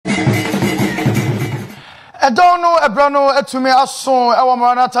Edono ebrano etumi aso ewo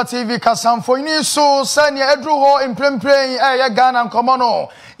Maranatha TV kasamfo ni so sane edru ho imprempren ye Ghana nkomo no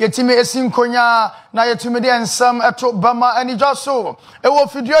yetimi esinkonya na yetumi de ensam eto bama anidwa so ewo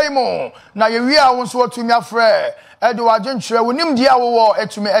fidua imo na ye wi a wonso otumi afre edo adwenchire wonim dia wo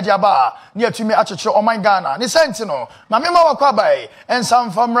etumi edi aba na yetumi achechire oman Ghana ni senti no na mema wakwa bai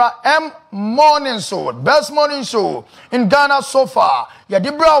ensam famra morning show best morning show in Ghana so far ye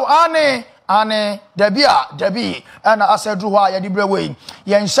di brow ane Debbie and asedru ho ya dibre we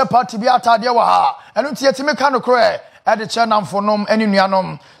yen shepherd bi atade wa ha enu tie timi ka no kre e de che namfonom eni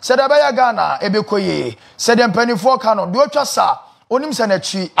nuanom se de be ya Ghana ebekoye se de mpanifo ka no de otwasa onim se na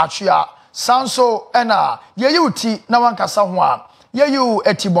chi atwea sanso ena ye yuti na wankasa ho a ye yu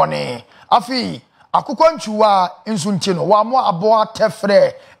etibone afi akukwa ntwuwa nsunti no wa mo abo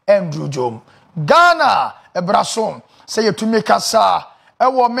atefre endrujom Ghana ebraso se yetumi kasa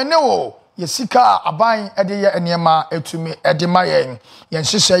ewo menewo yesika aban ede ye enema etumi ede mayen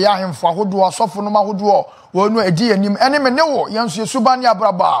yenhyehyɛ ya ahemfo ahodo asofo no mahodo wonu edi anim ene menewo yenso yesubani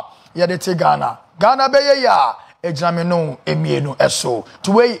abraba ye de te Ghana beye ya ejame no emienu eso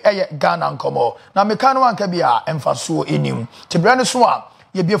tuwei eye Ghana nkomo na meka no anka bia emfaso enim tebrane so a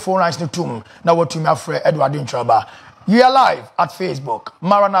ye bie phone lines no tum na watumi afre Edward Ntraba. You are live at Facebook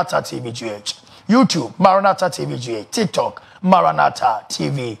Maranatha TVGH, YouTube Maranatha TVGH, TikTok Maranatha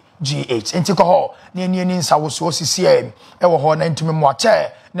TV GH entiko ho ne nsa wo so sisi wo ho na ntumi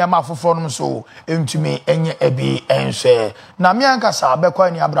moache na ma foforo no so ntumi enye ebi enhwe na me ankasa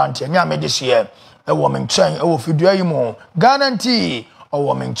bekwa ni abrante nya me dehye wo menchen wo fidua yi mo guarantee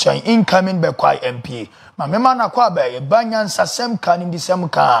wo menchen incoming bekwa MP ma me ma na kwa ba ye banya nsasem ka ni disem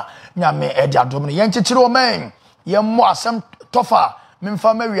ka nya me edi adom ne yenkyekere o men ye mo asem tofa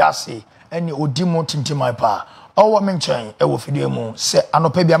memfa mawiase ene odimo tintimai pa owo menchen ewo fidie mu se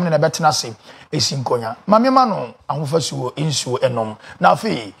anopa bia me na betena se esinkonya mamema no ahofasuo ensuo enom na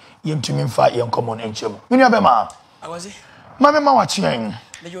afi yentumi mfa yenkomo enchem minu abema awazi mamema wa chien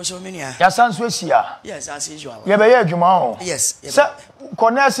lejo so minia ya sanso esia yes as usual ye be ye adwuma ho yes se ko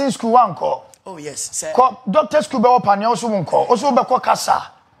nursing school wanko oh yes sir ko doctor school be wo pane oso wonko oso be ko kasa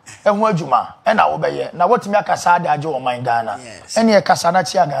ehu adwuma na wo be ye na wotimi akasa ade age wo man Ghana ene ye kasa na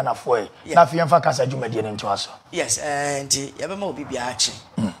chia Ghana fo na fi yemfa kasa adwuma die ne nto aso yes nti ye be ma obi bia achi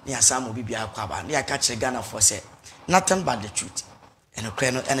ni asam obi bia kwaba ni aka kire Ghana fo se nothing but the truth ene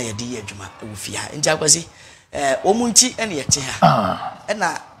kre no ene ye di adwuma wo fi ha nti akwasi omunti ene ye che ha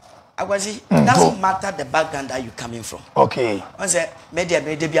ena akwasi doesn't matter the background that you coming from okay on say media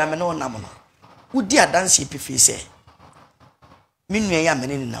bia me no nam no udi adanse epifi se minwe ya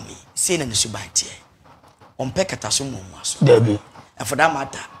menene nami say na nsubantie ompe kataso muaso debi and for that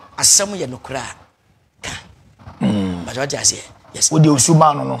matter asem ye nokra ka but what I say yes wo de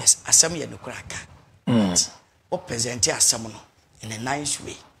osuba no yes asem ye nokra ka o present asem no in a nice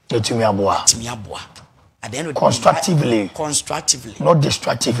way etumi aboa at the end of constructively not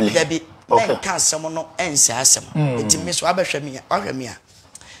destructively debi okay ka asem no ense asem etimi so abehwe me a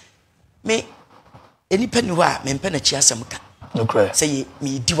me enipa ni ho a me mpe na chi asem ka okay say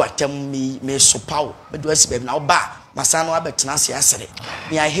me di watem me so power me do asi be na oba masano abetena se asere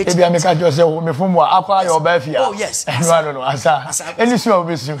me I hate ebia me ka jo se me fumu akwa ya oba afia oh yes no asa eni su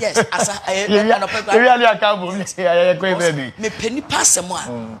obesu yes asa ebia ali aka bo me ya ko baby me peni passem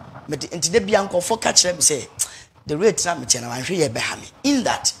a me enti de bia nkofo ka kire me say the rate na me che na wanhwe ye be ha me in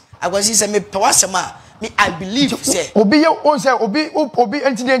that I was say me pewasem a me I believe say obi ye on say obi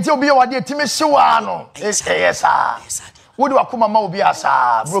enti de enti obi ye wade etime hyewa no yes what do akoma ma obi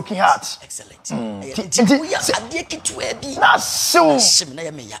asa broken heart excellent we are adie kitu e bi na so na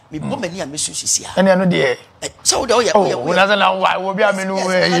ya me ya me bo mani a me susisi a ene no de so de o ya we na na wa obi amenu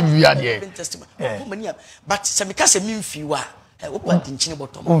e bi ade bo mani but se me ka se me mfi wa wo pa dinchine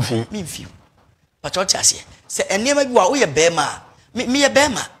bottom me mfi but what you say se enema bi wa wo ye bema me ye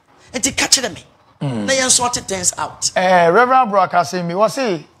bema enti ka kire me na yen sort things out Reverend Broadcast me we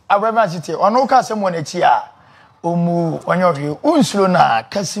say a Reverend City ono ka se mo na chi a omu wanyohwe unsuro na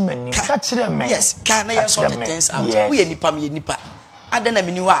kasimani ka kire me yes can I sort things out we ye nipa adena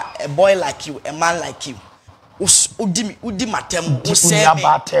me ni wa a boy like you a man like you udi matem wo say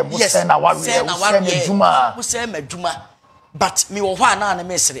me yes na maduma but me wo hwa na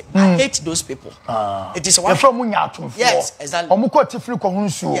me sere I hate those people it is one from munya atumfo yes exactly omuko tifiri ko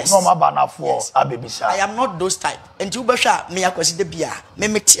hunsuo na o maba na afo abebisa I am not those type and you behwa me akwasi de bia me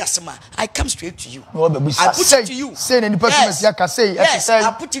meti asema I come straight to you no babisa I put it to you say na nipa tumasi aka say yes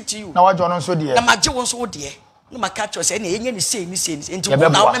I put it to you na wajo no so de na maje won so de no ma catch us any any say into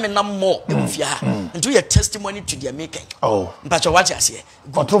now me nam more e fia ha into your testimony to their making but you watch us here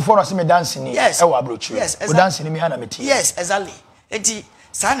control for us me dancing e wa abrochu o dancing me hana meti yes exactly enti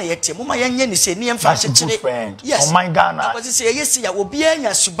sa na yete mo ma yenye ni se ni emfa chechire yes oh my Ghana because say yes ya obi anya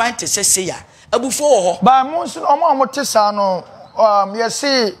suban te se ya abufo ho ba mo nso omo te sa no yes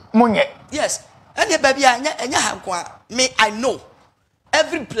munye yes any baby anya hankwa me I know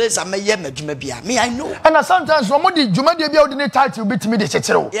every place I may hear madwuma bia me I know and sometimes no di dwuma de bia odine title bitimi de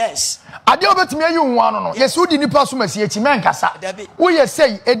chechero yes ade obetimi ayi nwa no yes udi nipa so masi echi men kasa wo yes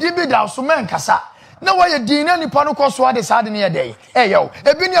say edi bi da so men kasa na wo ye din na nipa no koso ade sa ade ne ye dey yo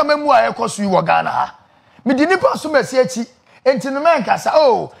ebi ni amamu a ekoso yi wo Ghana ha me di nipa so masi echi enti no men kasa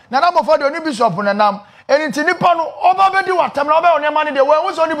na na mofo de oni bishop na nam enti nipa no oba be di watam na oba onema ne de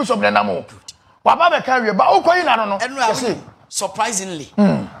wo so oni bishop na nam o wa ba be kan wie ba okoyi na no yes surprisingly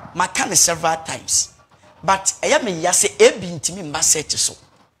my can several times but I am ya say ebi ntimi mba search so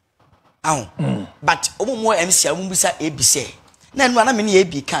but omo MC amubusa ebi say na enu na me ne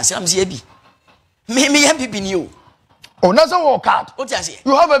ebi kan say am say ebi me MPP ni o na so work card what you say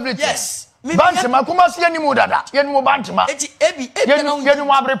you have everything yes bantima kuma se yanimu dada yanimu bantima ebi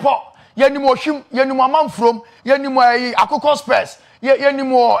yanimu abrepo yanimu ohwim yanimu amanfrom yanimu akoko space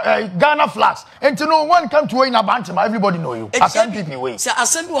yanimu Ghana flags and to know one come to win a bantima everybody know you as MPP way say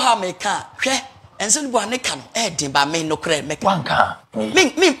assemble ha me kan hwe ense no ne kan din ba me no kra me kan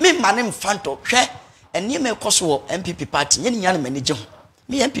me manem fanto hwe eni me koso MPP party nyeni nyane manage ho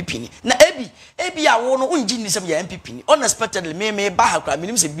me MPP ni na ebi awo no unji ni sem ya MPP ni unexpectedly me ba ha kra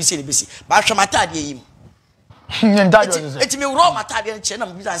minim se bisi ni bisi ba hwe matade yim eti me wro matade nche na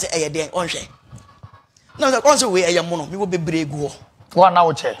me say eye den onhwe na so konso we eye mo no me wo bebre gu ho one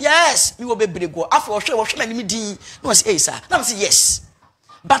now che yes me wo bebre gu afro hwe na ni din no say sir na say yes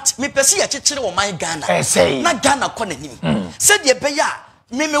but me pese ya chechire wo man Ghana na Ghana ko na nim se de be ya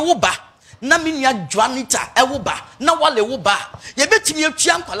me wo ba na minua Juanita ewo ba na wale wo ba ye betimi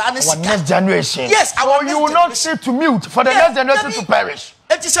atua nkwala ne sika next generation yes so you will not sit to mute for the next generation to perish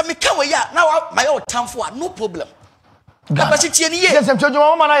it is a me kan we ya na my old time for no problem akwasi tie ni ye yes em chojo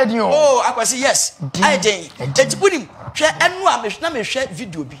mama na ye din oh akwasi yes I den etibunim hwe enu a me na me hwe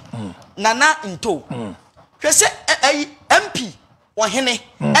video bi nana nto hwe se MP ohene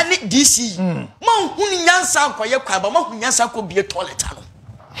ene DC ma hunu nyansa nkoye kwa ba ma hunu nyansa ko bie toilet no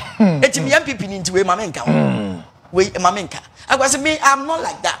eti me MPP ni nti we ma menka we ma menka akwase me I'm not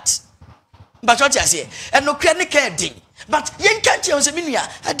like that but what you say eno kra ne ka din but yen kan che on se menua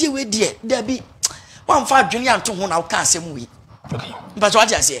ade we die da bi wan fa adwene anto ho na wo ka asem we okay but what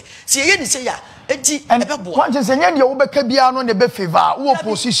you say see ye ni say ya eti ebebo wan che se nya de wo be ka bia no ne be favor wo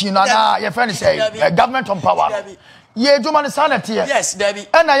opposition na ye friend say government on power ye juma ne sanity yes David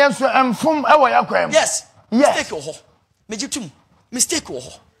ena ye so emfum e wo yakwam yes mistake ho mejitum mistake wo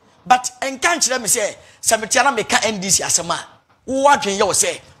but enkan kire me say semetia na me ka NDC asema wo adwen ye wo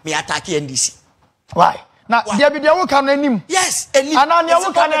say me attack NDC why na dia bi dia wo ka no anim yes anim ana ne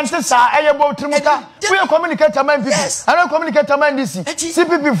wo ka ne ntse sa eye bo trimuka we communicator man people ana communicator man NDC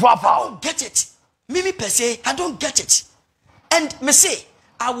CPP for afa get it me per se I don't get it and me say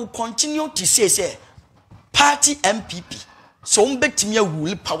I will continue to say party MPP so mbetimi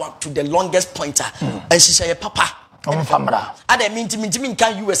will power to the longest pointer and she say papa famra ada mintimi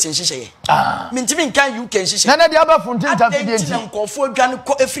kan US nhihye mintimi kan UK nhihye na dia ba fontin ta fidie nti nkofo adwane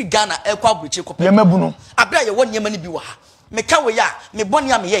ko Afri Ghana ekwa abroche ko ye mabunu abra ye wonyema ne bi wa ha me ka we ya me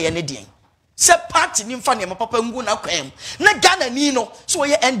boni am ye ne den se party ni mfa ne papa ngu na kwam na Ghana ni no so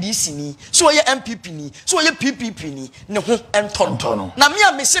ye NDC ni so ye MPP ni so ye PPP ni ne ho entono na me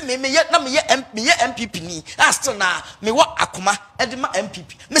a me se me ye na me ye MPP ni still na me wa akoma e de ma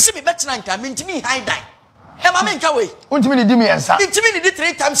MPP me se me betena nka mintimi high die e ma me nka we untimi ni di me ensa mintimi ni di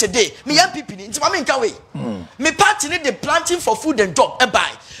 3 times a day me MPP ni ntima me nka we me party ni the planting for food and job e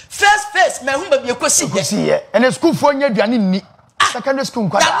buy first me hu ba bi ekosi ye and school for nya aduane ni secondary school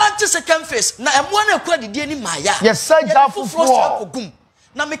kwada na not second phase na emo na ekura didi ani maya yes sir jafufu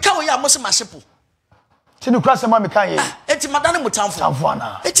na me ka we ya mo se masepo tinu kura se ma me kan ye enti madane mutamfo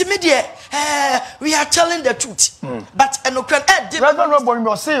ana enti me de we are telling the truth but enokran Reverend Robert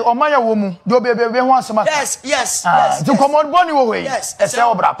me say o maya wo mu do be ho asema yes ti common boni wo we ese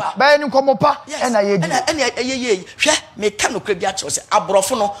obra pa ba ni komo pa na ye di ye hwe me ka nokra bi a che se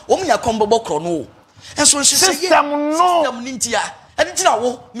aborofo no wo mu ya kombobo kro no enso system nintia enitina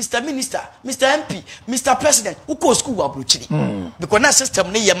wo Mr Minister Mr MP Mr President who go school wa brochiri because na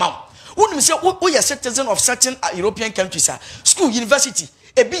system ne ye ma wonu say wo ye citizen of certain European countries school university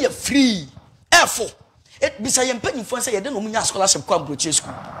e be free efo it bisa ye mpanyimfo say ye de no munya scholarship kwa brochiri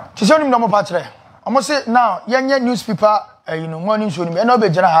school ti se onim no mo pa kire almost say now yenye newspaper morning show ni na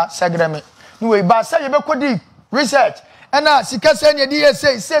obejira ha segreme ni we ba say you be kodi research and na sika say ne dey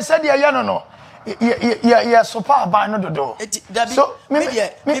say dey ya no yeah super ba no dodo so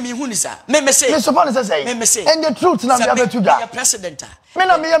me hu ni sa me say me super ni say and the truth na me abetu ga president me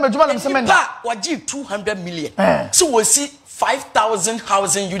na me ya meduma na me say me na waji 200 million so we see 5,000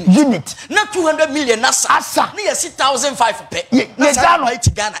 housing unit. Not 200 million nasa. Asa. Ni yesi 1,005 pe. Ye Ghana.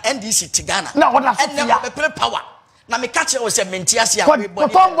 Ghana. NDC to Ghana. Na what and never be power. Na me catch you say mentias ya we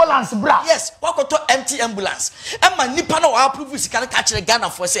body. Ambulance bra. Yes. Wakoto empty ambulance. And man nipa no approve sika catch Ghana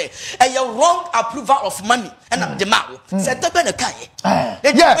for say a wrong approval of money. And the ma. Say tebe na kan ye.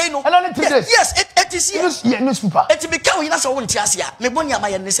 Yeah. And only this. Yes. It is yes. Yeah. Newspaper. It be kan we na so wontias ya. Me boni ama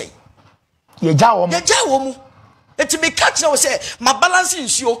ye ne say. Ye jawo mo. Ye jawo mo. Eti me catch now say my balance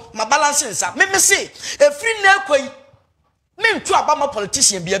nsuo my balance nsa me say e free na kwai me ntu aba ma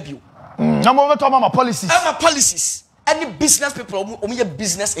politician bia bio na mo beto ma policies my policies any business people omo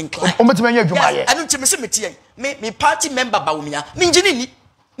business inclined omo ti manya adwuma ye anu nti me say me tie me party member ba omia me ngini ni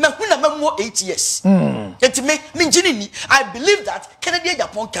me hu na mamu 8 years eti me ngini ni I believe that Kennedy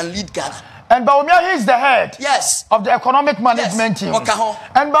Japan can lead Ghana. And Bawumia, he is the head of the economic management team. Okay.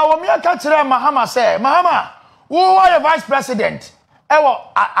 And Bawumia catch Mahama say Mahama who are the vice president?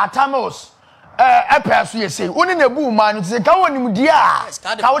 Ewo Atamos. Epesu ye say. Uni nebu man. Say kawo nimudia.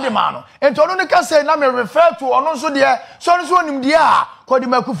 Kawo de mano. Ento onu nika say na me refer to onu so de. So onu so nimudia. Ko di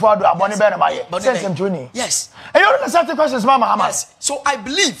Akufo-Addo abone be na maye. Sense mtuni. Yes. And you want to certain questions, Mama Hamad. Yes. So I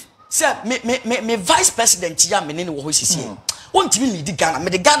believe, sir, me vice president ya me ne wo hosisi. Won't me lead Ghana.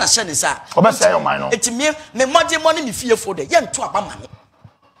 Me the Ghana share sir. Obese your mind no. Eti me money me fear for the. Ye nto aba mane.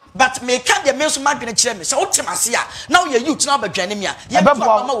 But me can the mensu madwene kire me say wotemase a now you youth na badwane me a ye to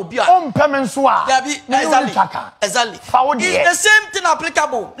abama obi a ompem nso a exactly it's the same thing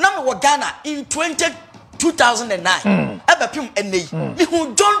applicable na me wo Ghana in 2009 ebapim enei me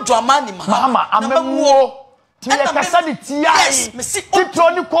hu John Dramani Mahama amemuo ti ye kasa di tiai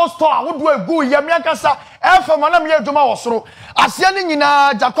titroni costo a wodo egu ye me kasa FM na me adwuma wo soro ase ne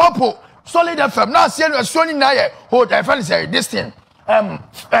nyina Jacopo Solid FM na ase no asuoni na ye hold FM say this thing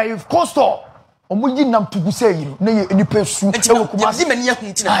costo omuji nam tugu say you na ye nipa su e wo kuma di mani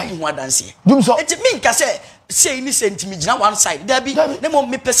ahunti na hu adanse dum so enti mi nka say ni sentimi gina one side da bi na mo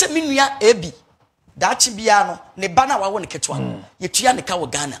me pese mi nua ebi da chi bia no ne ba na wawo ne ketwa ye tua ne ka wo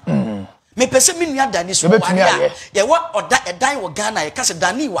Ghana me pese mi nua dani so ware ye wo oda edan wo Ghana ye kase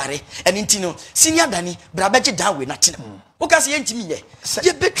dani ware eni nti no senior dani bra beje dan we na tena wo kase ye ntimi ye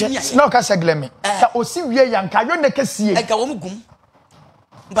betumi aye na o kase gleme ta osi wie yanka yo ne kase e ka wo mugum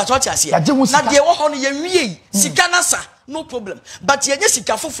but what you say na de wo ho no ye wie sika na sa no problem but ye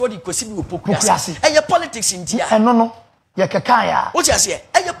sika foforo di kosi bi opoku ase e ye politics intia no ye keka ya what you say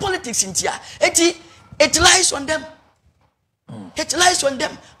e ye politics intia it lies on them. It lies on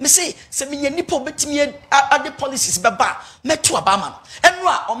them. Me say me nipo betimi ade policies beba meto abama enu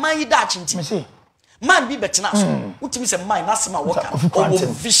a oman yi da chinti me say man bi betena so utimi say man na sema worker o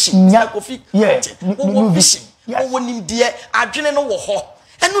vision kofi o vision o nimde adwene no wo ho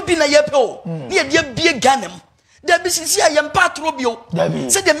enu bi na ye pe o ne ye bie Ghana there be sisi ayem patro bio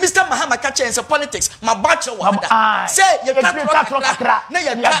say the Mr. Mahama catch in politics my bachelor wada say ye patro kakra na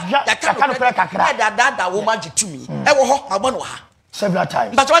ye kakra da woman gitumi e wo ho agbo no ha several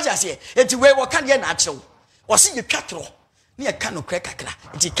times but what you say enti we wo kan ye na achew wo se ye twatro na ye kan no kakra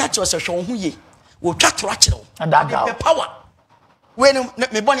enti catch us hwe ho ye wo twatro achew and that power we no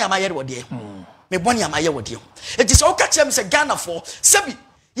me boni amaye wo de me boni amaye wo de enti so catch am say Ghana for sebi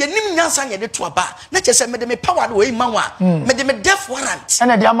ye nim nyansa ye de to aba na chese me de me power do we man wa me de me death warrant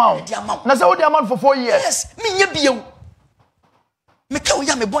and the amount na say wo the amount for 4 years yes me nya biam me ka wo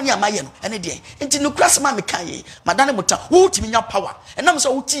ya me boni amaye no ene de enti no kras ma me kan ye madane muta wo timi nya power enam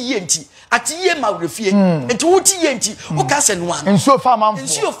so wo ti ye enti ati ye ma refie enti wo ti ye enti wo ka se no an enso fa manfo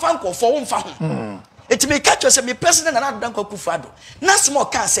enso fa nko fo wo mfa ho enti me ka cho se me president na do Akufo-Addo na small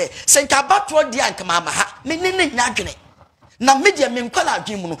kan se nka bato di anka ma ha me ne nya adwene na media me nkwala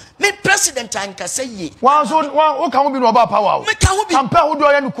adwin mu no me president anka say ye wan so wan o kan wo bi no oba power me kan wo bi campaign wo do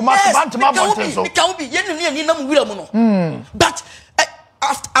ye no kuma se bant ma bonten so me kan wo bi ye ni nam wura mu no but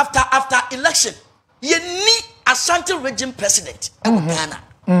after election ye ni Ashanti region president in Ghana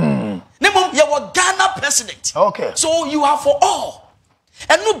nemo ye wa Ghana president okay so you are for all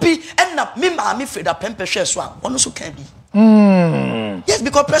and no be and na me ma me Freda Pempe hwe so a ono so kan bi yes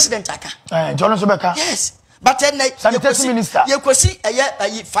because president aka John Sobeka yes but then sanitation minister you kwesi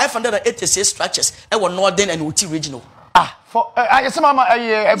 586 structures e wo northern and Uti regional For I say mama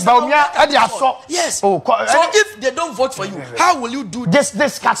Baumia at the assault. Yes. Oh, so if they don't vote for you, how will you do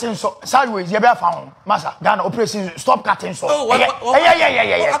this cutting so sideways? You better found Massa Ghana operation stop cutting so. Oh, yeah.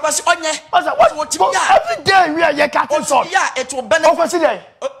 Every day we are cutting so. Yeah, it will benefit. Consider.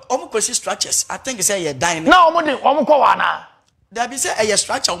 Structures. I think say you're dying. Now, Omuko there be say a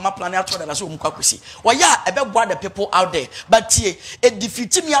structure of my plan out that so umkwakisi. Well, yeah, I bet the people out there. But a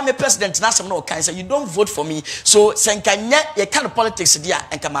defeat me, I'm a president, not some no kind. So you don't vote for me. So Sankanya, a kind of politics there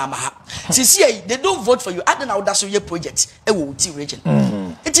and Kamama. See, they don't vote for you. I don't know that's your project. A woody region.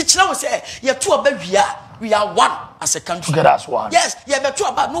 It's now say you're two about we are one as a country. Get us one. Yes, yeah, but two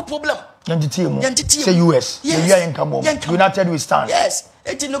about no problem. Say US. Yes. We are in Camo. United we stand. Yes.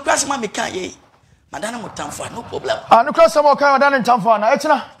 It's no class mammy can't ye. Madana Mutamfa, no problem. No class some kind of done in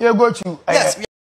Tamfana. You go to. Yes.